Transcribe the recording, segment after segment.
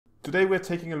Today we're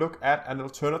taking a look at an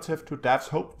alternative to DAV's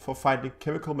hope for finding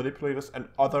chemical manipulators and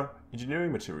other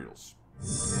engineering materials.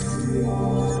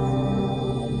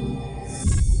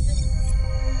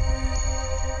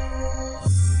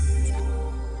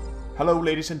 Hello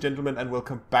ladies and gentlemen, and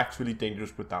welcome back to Elite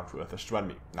Dangerous with Down to Earth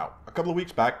Astronomy. Now, a couple of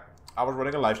weeks back I was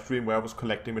running a live stream where I was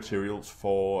collecting materials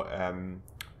for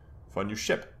a new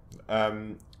ship.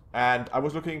 And I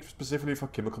was looking specifically for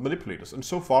chemical manipulators, and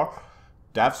so far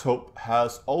DAV's Hope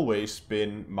has always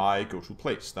been my go-to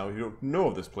place. Now, if you don't know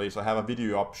of this place, I have a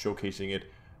video up showcasing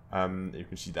it. You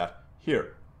can see that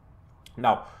here.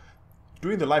 Now,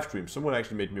 during the live stream, someone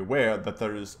actually made me aware that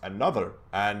there is another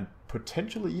and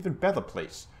potentially even better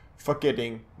place for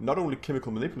getting not only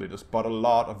chemical manipulators, but a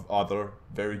lot of other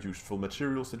very useful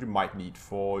materials that you might need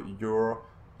for your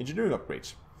engineering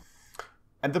upgrades.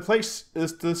 And the place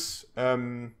is this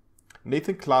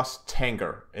Nathan class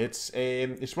tanker. It's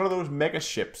one of those mega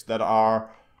ships that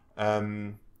are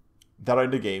in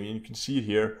the game, and you can see it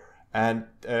here. And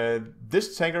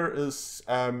this tanker is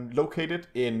located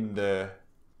in the,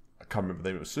 I can't remember the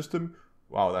name of the system.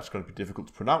 Wow, that's going to be difficult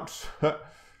to pronounce.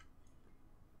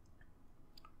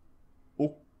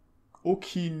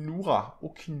 Okinura,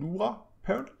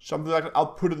 apparently, something like that.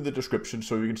 I'll put it in the description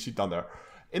so you can see it down there.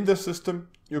 In this system,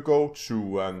 you go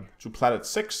to planet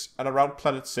 6, and around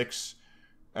planet 6,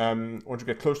 once you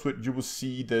get close to it, you will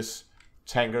see this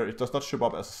tanker. It does not show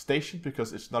up as a station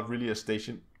because it's not really a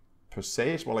station per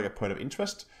se. It's more like a point of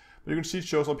interest. But you can see it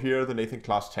shows up here, the Nathan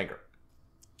class tanker.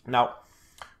 Now,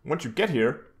 once you get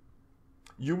here,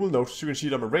 you will notice, you can see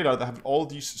it on the radar, that have all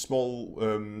these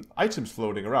small items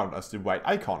floating around as the white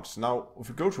icons. Now, if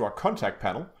we go to our contact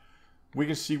panel, we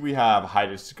can see we have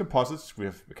high-density composites, we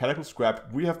have mechanical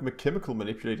scrap, we have chemical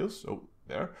manipulators, oh,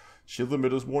 there, shield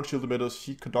emitters, worn shield emitters,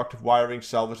 heat conductive wiring,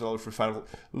 salvage alloys, refinable,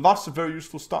 lots of very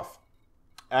useful stuff.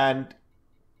 And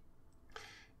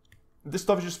this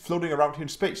stuff is just floating around here in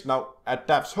space. Now, at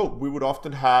DAV's Hope, we would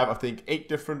often have, I think,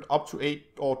 up to 8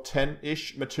 or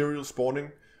 10-ish materials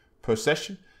spawning per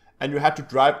session, and you had to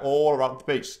drive all around the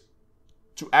base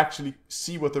to actually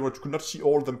see what they were. You could not see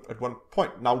all of them at one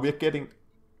point. Now, we're getting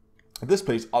at this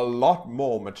place a lot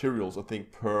more materials, I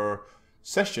think, per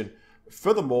session.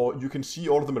 Furthermore, you can see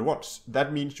all of them at once.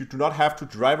 That means you do not have to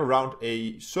drive around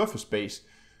a surface base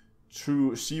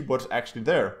to see what's actually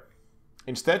there.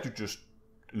 Instead, you just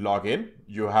log in,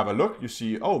 you have a look, you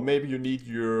see, oh, maybe you need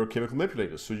your chemical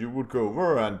manipulators. So you would go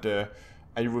over and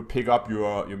you would pick up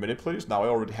your manipulators. Now, I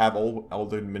already have all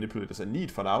the manipulators I need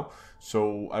for now,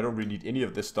 so I don't really need any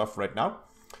of this stuff right now.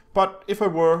 But if I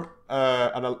were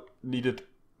and I needed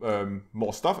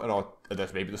more stuff, and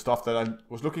that's maybe the stuff that I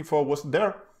was looking for wasn't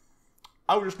there,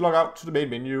 I would just log out to the main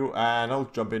menu and I'll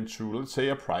jump into, let's say,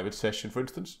 a private session, for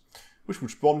instance, which would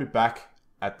spawn me back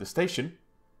at the station.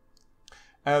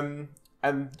 And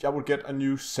I would get a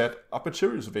new set of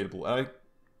materials available, and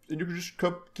you can just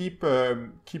keep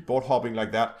board hopping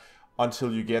like that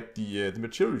until you get the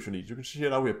materials you need. You can see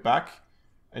here now we're back,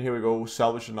 and here we go,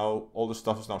 salvage, and now all the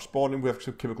stuff is now spawning. We have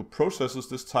some chemical processes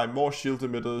this time, more shield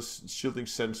emitters, shielding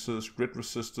sensors, grid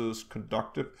resistors,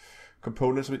 conductive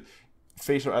components,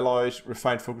 phaser alloys,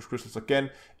 refined focus crystals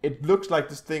again. It looks like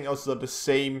this thing is on the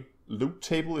same loot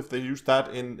table, if they use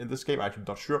that in this game. I'm actually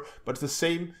not sure, but it's the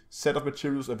same set of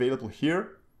materials available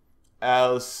here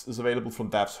as is available from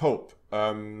DAV's Hope.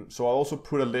 So I'll also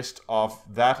put a list of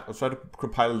that. I'll try to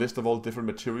compile a list of all the different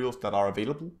materials that are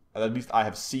available, and at least I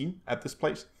have seen at this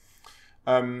place.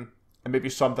 And maybe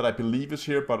some that I believe is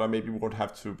here, but I maybe won't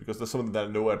have to, because there's some that I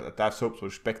know at DAV's Hope, so I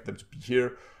expect them to be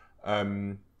here.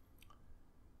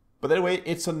 But anyway,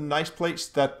 it's a nice place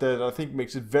that I think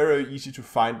makes it very easy to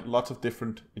find lots of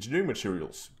different engineering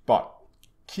materials. But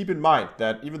keep in mind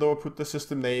that even though I put the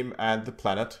system name and the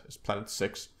planet is planet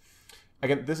 6,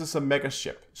 again, this is a mega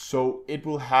ship, so it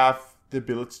will have the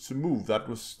ability to move. That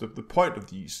was the point of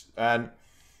these. And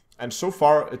so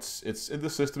far, it's in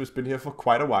the system. It's been here for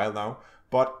quite a while now.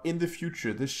 But in the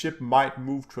future, this ship might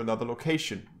move to another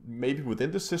location. Maybe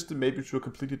within the system, maybe to a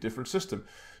completely different system.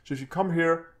 So if you come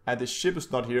here and the ship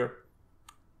is not here,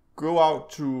 go out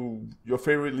to your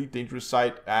favorite Elite Dangerous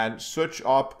site and search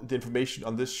up the information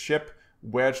on this ship,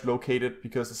 where it's located,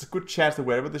 because there's a good chance that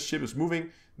wherever the ship is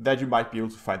moving, that you might be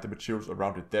able to find the materials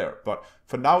around it there. But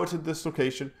for now, it's in this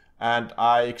location, and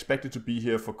I expect it to be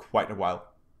here for quite a while.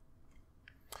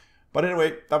 But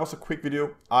anyway, that was a quick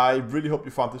video. I really hope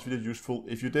you found this video useful.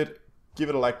 If you did, give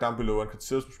it a like down below and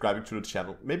consider subscribing to the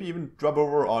channel. Maybe even drop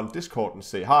over on Discord and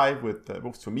say hi with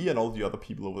both to me and all the other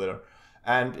people over there.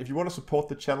 And if you want to support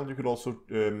the channel, you can also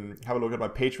have a look at my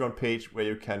Patreon page, where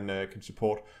you can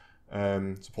support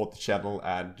the channel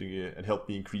and help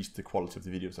me increase the quality of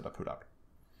the videos that I put out.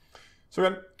 So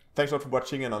again, thanks a lot for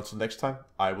watching, and until next time,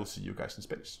 I will see you guys in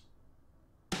space.